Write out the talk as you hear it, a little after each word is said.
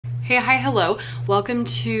Hey, hi, hello. Welcome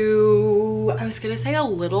to, I was gonna say a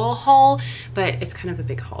little haul, but it's kind of a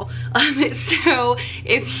big haul. So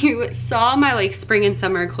if you saw my like spring and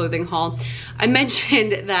summer clothing haul, I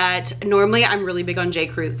mentioned that normally I'm really big on J.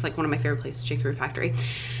 Crew. It's like one of my favorite places, J. Crew Factory.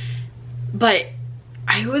 But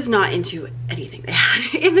I was not into anything they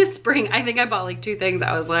had in the spring. I think I bought like 2 things.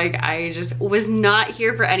 I was like, I just was not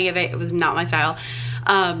here for any of it. It was not my style.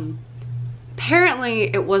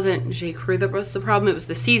 Apparently it wasn't J. Crew that was the problem, it was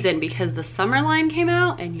the season, because the summer line came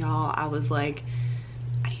out and y'all, I was like,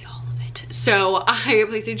 I need all of it. So I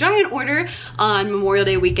placed a giant order on Memorial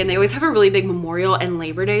Day weekend. They always have a really big Memorial and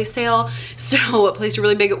Labor Day sale. So I placed a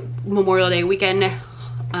really big Memorial Day weekend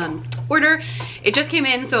order. It just came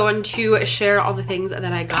in, so I wanted to share all the things that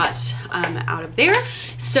I got out of there.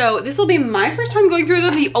 So this will be my first time going through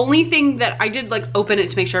them. The only thing that I did like open it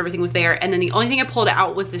to make sure everything was there, and then the only thing I pulled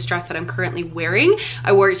out was this dress that I'm currently wearing.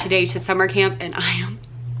 I wore it today to summer camp and I am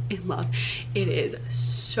in love. It is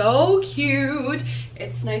so cute.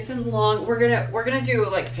 It's nice and long. We're gonna do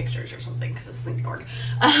like pictures or something because this isn't gonna work.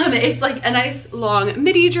 It's like a nice long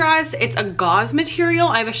midi dress. It's a gauze material.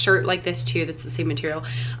 I have a shirt like this too that's the same material.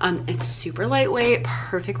 It's super lightweight,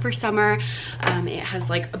 perfect for summer. It has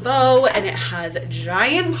like a bow and it has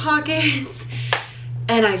giant pockets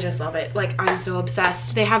and I just love it. Like, I'm so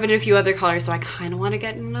obsessed. They have it in a few other colors, so I kind of want to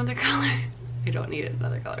get another color. I don't need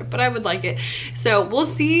another color, but I would like it. So we'll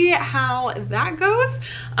see how that goes.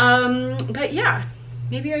 But yeah,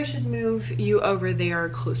 maybe I should move you over there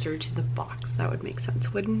closer to the box. That would make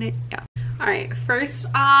sense, wouldn't it? Yeah. All right, first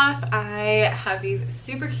off, I have these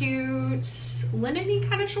super cute linen-y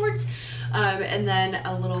kind of shorts, and then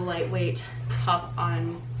a little lightweight top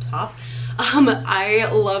on top. I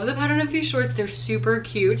love the pattern of these shorts. They're super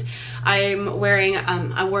cute. I'm wearing,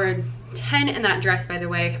 I wore 10 in that dress, by the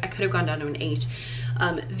way. I could have gone down to an 8.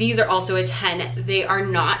 These are also a 10. They are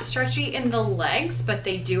not stretchy in the legs, but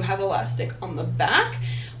they do have elastic on the back,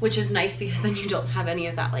 which is nice because then you don't have any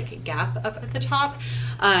of that like gap up at the top.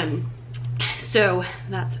 So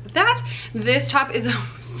that's that. This top is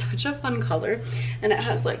such a fun color and it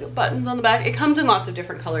has like buttons on the back. It comes in lots of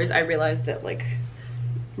different colors. I realized that like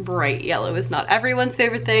bright yellow is not everyone's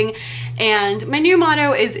favorite thing, and my new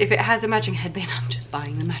motto is if it has a matching headband, I'm just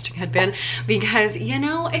buying the matching headband, because you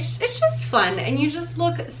know it's just fun and you just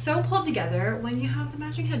look so pulled together when you have the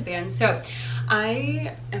matching headband. So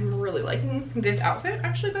I am really liking this outfit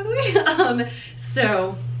actually, by the way.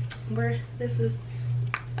 So this is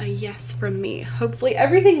a yes from me. Hopefully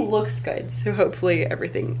everything looks good, so hopefully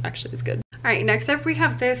everything actually is good. All right, next up we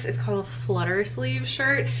have this. It's called a flutter sleeve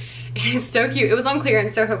shirt. It is so cute. It was on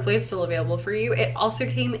clearance, so hopefully it's still available for you. It also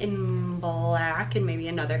came in black and maybe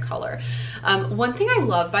another color. One thing I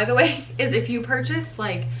love, by the way, is if you purchase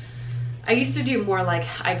like, I used to do more like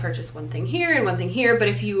I purchase one thing here and one thing here, but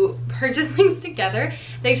if you purchase things together,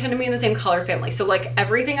 they tend to be in the same color family. So like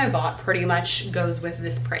everything I bought pretty much goes with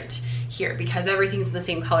this print here because everything's in the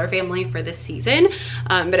same color family for this season.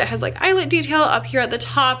 But it has like eyelet detail up here at the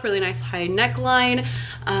top, really nice high neckline.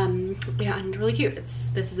 Yeah, and really cute.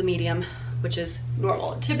 This is a medium, which is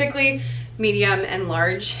normal. Typically medium and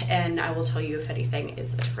large, and I will tell you if anything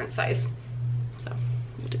is a different size. So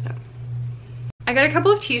we'll do that. I got a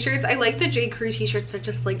couple of t-shirts. I like the J. Crew t-shirts. They're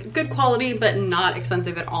just like good quality but not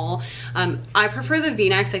expensive at all. I prefer the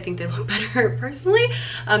v-necks. I think they look better personally.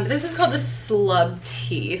 This is called the slub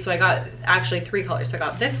tee. So I got actually 3 colors. So I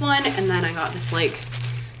got this one, and then I got this like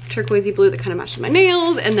turquoisey blue that kind of matches my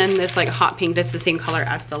nails, and then this like hot pink that's the same color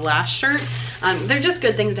as the last shirt. They're just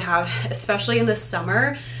good things to have, especially in the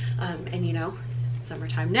summer. And you know, it's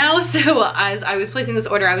summertime now. So as I was placing this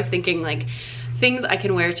order, I was thinking like things I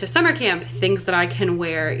can wear to summer camp, things that I can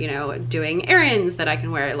wear, you know, doing errands that I can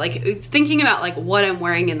wear, like thinking about like what I'm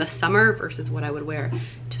wearing in the summer versus what I would wear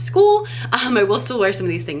to school. I will still wear some of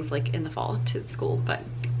these things like in the fall to school, but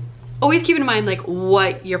always keep in mind like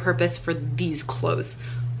what your purpose for these clothes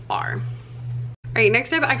are. All right,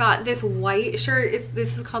 next up I got this white shirt.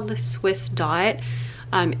 This is called the Swiss Dot.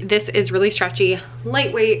 This is really stretchy,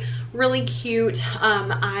 lightweight, really cute.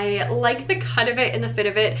 I like the cut of it and the fit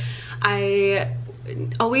of it. I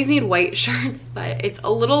always need white shirts, but it's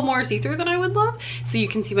a little more see-through than I would love, so you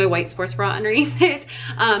can see my white sports bra underneath it.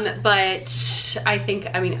 But I think,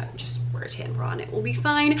 I mean, just wear a tan bra and it will be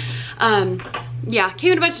fine. Yeah,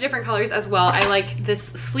 came in a bunch of different colors as well. I like this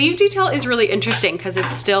sleeve detail is really interesting because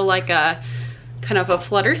it's still like a kind of a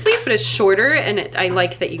flutter sleeve, but it's shorter, and I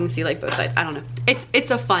like that you can see like both sides. I don't know, it's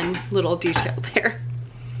a fun little detail there.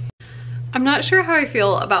 I'm not sure how I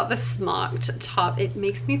feel about the smocked top. It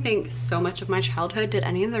makes me think so much of my childhood. Did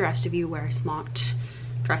any of the rest of you wear smocked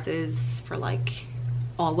dresses for like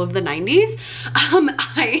all of the 90s?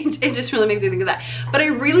 I it just really makes me think of that. But I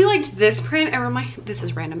really liked this print. This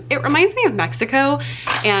is random. It reminds me of Mexico,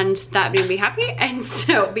 and that made me happy. And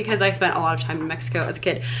so, because I spent a lot of time in Mexico as a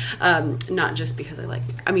kid, not just because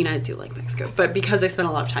I mean, I do like Mexico, but because I spent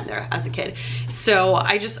a lot of time there as a kid. So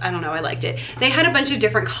I don't know, I liked it. They had a bunch of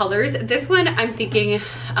different colors. This one I'm thinking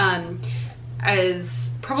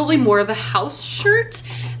as probably more of a house shirt.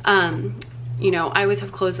 You know, I always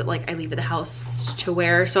have clothes that like I leave at the house to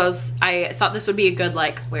wear, so I thought this would be a good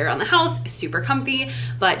like wear on the house, super comfy,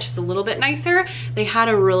 but just a little bit nicer. They had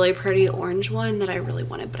a really pretty orange one that I really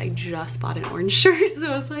wanted, but I just bought an orange shirt,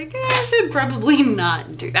 so I was like, I should probably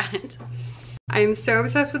not do that. I'm so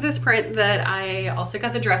obsessed with this print that I also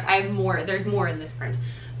got the dress. I have more, there's more in this print,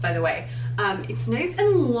 by the way. It's nice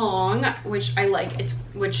and long, which I like,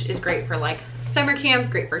 which is great for like summer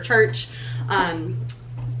camp, great for church.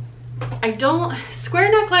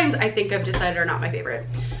 Square necklines I think I've decided are not my favorite.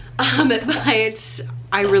 But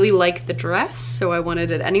I really like the dress, so I wanted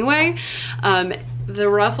it anyway. The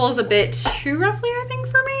ruffle's a bit too ruffly, I think,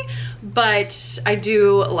 for me, but I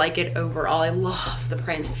do like it overall. I love the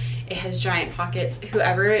print. It has giant pockets.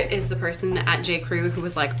 Whoever is the person at J. Crew who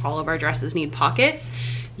was like, all of our dresses need pockets,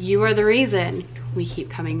 you are the reason we keep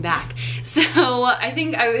coming back. So I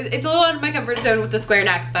think it's a little out of my comfort zone with the square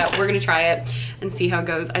neck, but we're gonna try it and see how it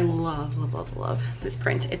goes. I love, love, love, love this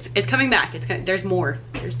print. It's coming back. There's more.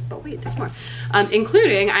 Oh wait, there's more.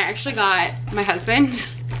 Including, I actually got my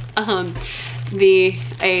husband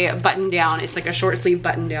a button down. It's like a short sleeve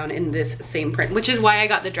button down in this same print, which is why I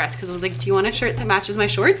got the dress, because I was like, do you want a shirt that matches my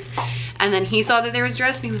shorts? And then he saw that there was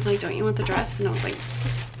dress and he was like, don't you want the dress? And I was like,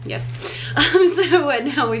 yes. So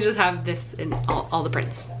now we just have this in all the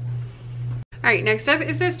prints. All right, next up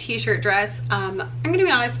is this t-shirt dress. I'm gonna be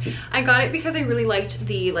honest, I got it because I really liked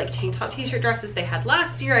the like tank top t-shirt dresses they had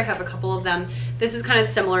last year. I have a couple of them. This is kind of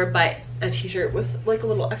similar, but a t-shirt with like a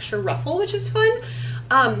little extra ruffle, which is fun.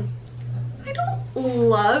 I don't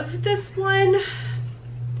love this one.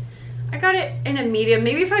 I got it in a medium.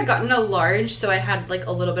 Maybe if I'd gotten a large, so I had like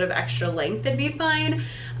a little bit of extra length, it'd be fine.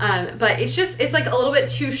 But it's like a little bit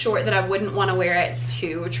too short that I wouldn't want to wear it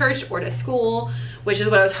to church or to school, which is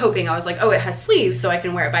what I was hoping. I was like, oh, it has sleeves, so I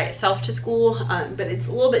can wear it by itself to school. But it's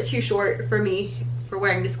a little bit too short for me for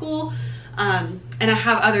wearing to school. And I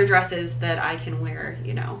have other dresses that I can wear,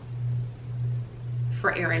 you know,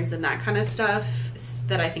 for errands and that kind of stuff,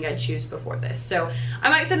 that I think I'd choose before this. So I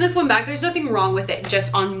might send this one back. There's nothing wrong with it,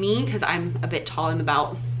 just on me, because I'm a bit tall. I'm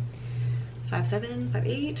about 5'7",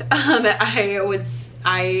 5'8".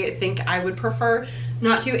 I think I would prefer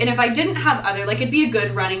not to. And if I didn't have other, like, it'd be a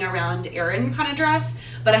good running around errand kind of dress,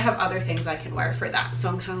 but I have other things I can wear for that. So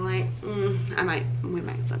I'm kind of like, we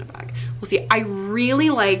might send it back. We'll see. I really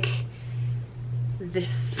like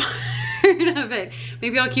this part of it.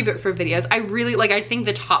 Maybe I'll keep it for videos. I think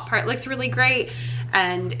the top part looks really great,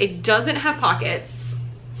 and it doesn't have pockets.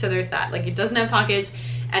 So there's that. Like, it doesn't have pockets,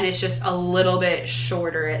 and it's just a little bit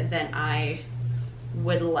shorter than I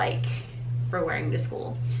would like for wearing to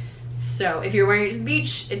school. So if you're wearing it to the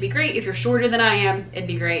beach, it'd be great. If you're shorter than I am, it'd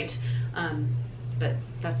be great. But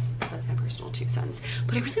that's my personal 2 cents.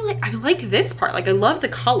 But I like this part. Like, I love the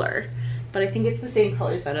color, but I think it's the same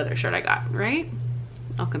color as that other shirt I got, right?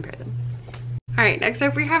 I'll compare them. All right, next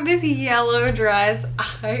up we have this yellow dress.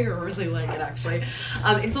 I really like it, actually.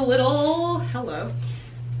 It's a little, hello,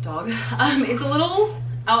 dog. It's a little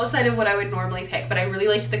outside of what I would normally pick, but I really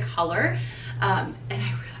liked the color. And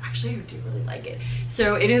I do really like it.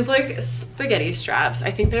 So it is like spaghetti straps.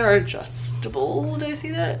 I think they're adjustable. Did I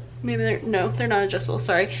see that? Maybe no, they're not adjustable.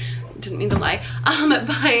 Sorry, didn't mean to lie. But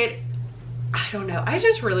I don't know. I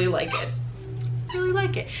just really like it. Really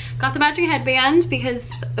like it. Got the matching headband because,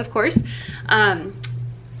 of course,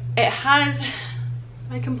 it has,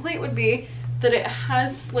 my complaint would be that it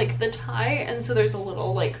has like the tie, and so there's a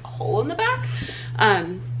little like hole in the back.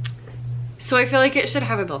 So I feel like it should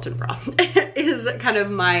have a built-in bra is kind of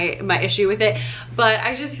my issue with it. But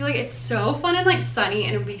I just feel like it's so fun and like sunny,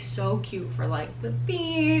 and it would be so cute for like the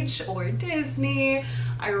beach or Disney.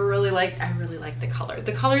 I really like the color.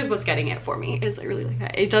 The color is what's getting it for me, is I really like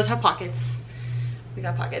that. It does have pockets. We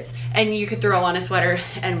got pockets, and you could throw on a sweater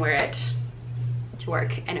and wear it to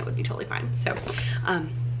work and it would be totally fine. So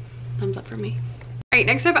thumbs up for me. All right,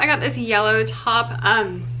 next up I got this yellow top.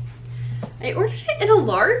 I ordered it in a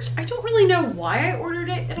large. I don't really know why I ordered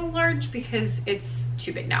it in a large, because it's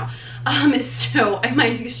too big now. So I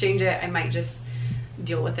might exchange it. I might just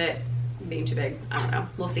deal with it being too big. I don't know,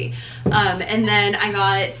 we'll see. And then I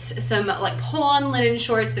got some like pull-on linen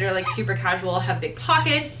shorts that are like super casual, have big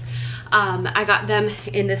pockets. I got them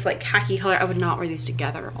in this like khaki color. I would not wear these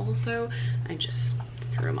together also. I just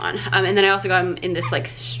threw them on. And then I also got them in this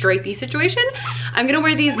like stripey situation. I'm gonna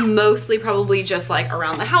wear these mostly probably just like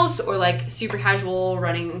around the house or like super casual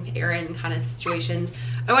running errand kind of situations.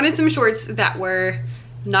 I wanted some shorts that were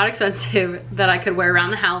not expensive, that I could wear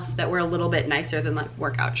around the house, that were a little bit nicer than like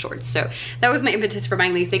workout shorts. So that was my impetus for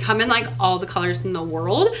buying these. They come in like all the colors in the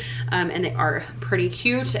world, and they are pretty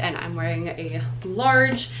cute. And I'm wearing a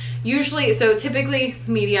large, usually, so typically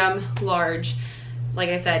medium, large. Like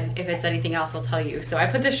I said, if it's anything else, I'll tell you. So I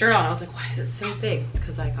put this shirt on, I was like, why is it so big? It's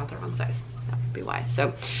because I got the wrong size. That would be why.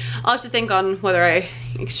 So I'll have to think on whether I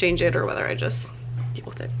exchange it or whether I just deal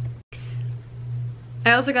with it.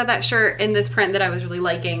 I also got that shirt in this print that I was really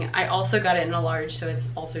liking. I also got it in a large, so it's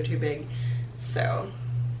also too big. So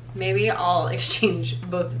maybe I'll exchange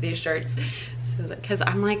both of these shirts, so that, because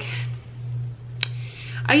I'm like,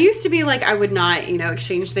 I used to be like, I would not, you know,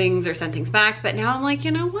 exchange things or send things back, but now I'm like, you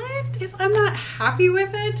know what? If I'm not happy with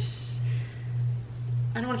it,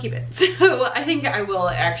 I don't want to keep it. So I think I will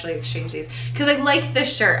actually exchange these, because I like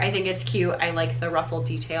this shirt. I think it's cute. I like the ruffled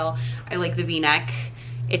detail. I like the V-neck.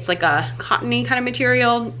 It's like a cottony kind of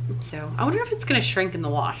material. So I wonder if it's gonna shrink in the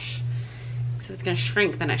wash. So if it's gonna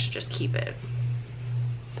shrink, then I should just keep it.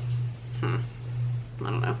 I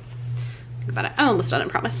don't know. Think about it. I'm almost done, I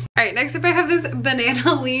promise. All right, next up I have this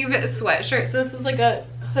banana leaf sweatshirt. So this is like a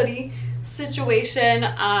hoodie situation.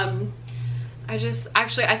 I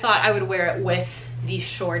thought I would wear it with these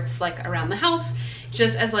shorts like around the house,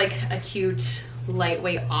 just as like a cute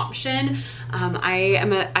lightweight option.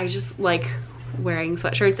 I just like wearing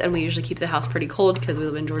sweatshirts, and we usually keep the house pretty cold because we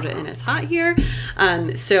live in Georgia and it's hot here.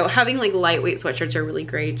 So having like lightweight sweatshirts are really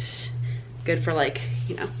great. Good for like,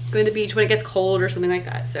 you know, going to the beach when it gets cold or something like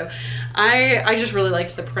that. So I just really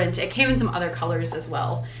liked the print. It came in some other colors as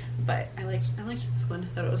well, but I liked this one.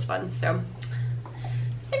 I thought it was fun. So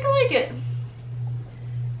I think I like it.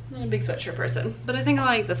 I'm not a big sweatshirt person, but I think I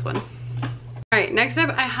like this one. All right, next up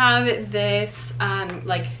I have this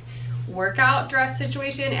like workout dress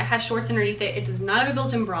situation. It has shorts underneath it. It does not have a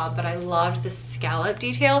built-in bra, but I loved the scallop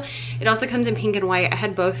detail. It also comes in pink and white. I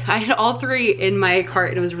had both. I had all three in my cart,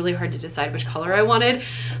 and it was really hard to decide which color I wanted.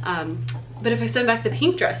 But if I send back the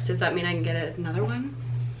pink dress, does that mean I can get another one?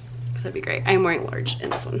 Because that'd be great. I am wearing large in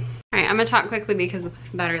this one. All right, I'm gonna talk quickly because the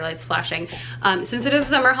battery light's flashing. Since it is a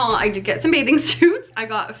summer haul, I did get some bathing suits. I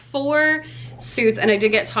got 4 suits, and I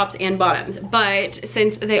did get tops and bottoms, but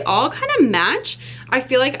since they all kind of match, I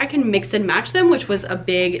feel like I can mix and match them, which was a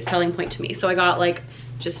big selling point to me. So I got like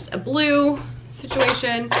just a blue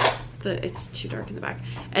situation. It's too dark in the back.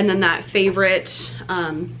 And then that favorite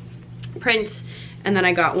print. And then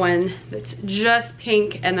I got one that's just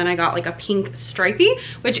pink, and then I got like a pink stripey,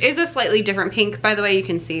 which is a slightly different pink, by the way. You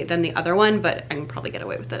can see than the other one, but I can probably get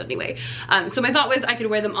away with it anyway. So my thought was I could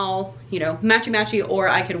wear them all, you know, matchy-matchy, or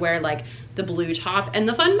I could wear like the blue top and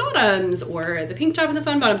the fun bottoms, or the pink top and the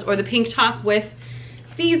fun bottoms, or the pink top with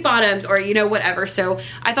these bottoms, or, you know, whatever. So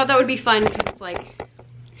I thought that would be fun, because it's like,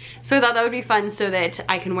 so I thought that would be fun so that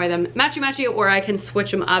I can wear them matchy-matchy, or I can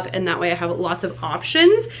switch them up, and that way I have lots of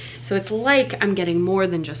options. So it's like I'm getting more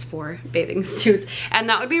than just 4 bathing suits. And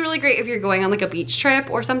that would be really great if you're going on like a beach trip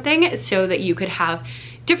or something, so that you could have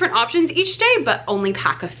different options each day, but only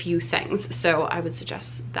pack a few things. So I would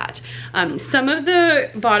suggest that. Some of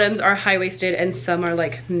the bottoms are high-waisted and some are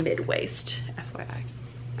like mid-waist, FYI.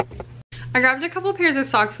 I grabbed a couple pairs of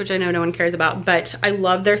socks, which I know no one cares about, but I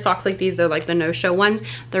love their socks like these. They're like the no-show ones.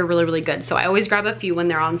 They're really, really good. So I always grab a few when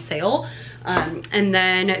they're on sale. And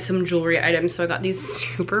then some jewelry items. So I got these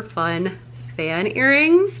super fun fan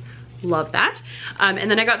earrings. Love that. And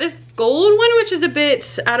then I got this gold one, which is a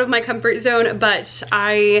bit out of my comfort zone, but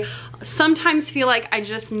I sometimes feel like I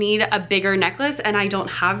just need a bigger necklace, and I don't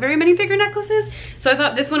have very many bigger necklaces. So I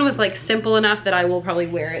thought this one was like simple enough that I will probably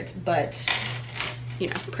wear it, but you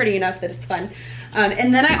know, pretty enough that it's fun.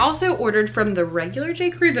 And then I also ordered from the regular J.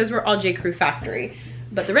 Crew. Those were all J. Crew factory.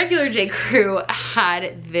 But the regular J. Crew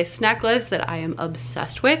had this necklace that I am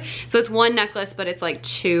obsessed with. So it's one necklace, but it's like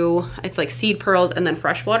 2, it's like seed pearls and then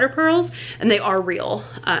freshwater pearls, and they are real.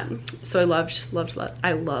 So I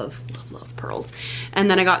love pearls. And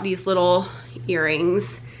then I got these little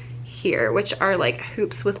earrings here, which are like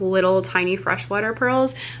hoops with little tiny freshwater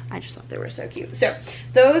pearls. I just thought they were so cute. So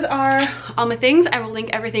those are all my things. I will link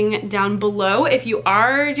everything down below. If you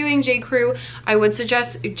are doing J. Crew, I would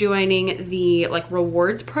suggest joining the like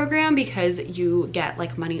rewards program, because you get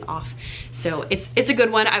like money off. So it's a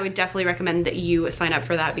good one. I would definitely recommend that you sign up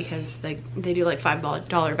for that, because they do like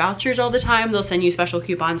 $5 vouchers all the time. They'll send you special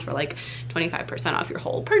coupons for like 25% off your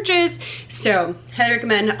whole purchase. So highly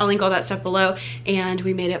recommend. I'll link all that stuff below. And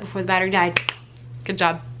we made it before the battery died. Good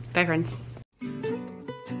job. Bye, friends.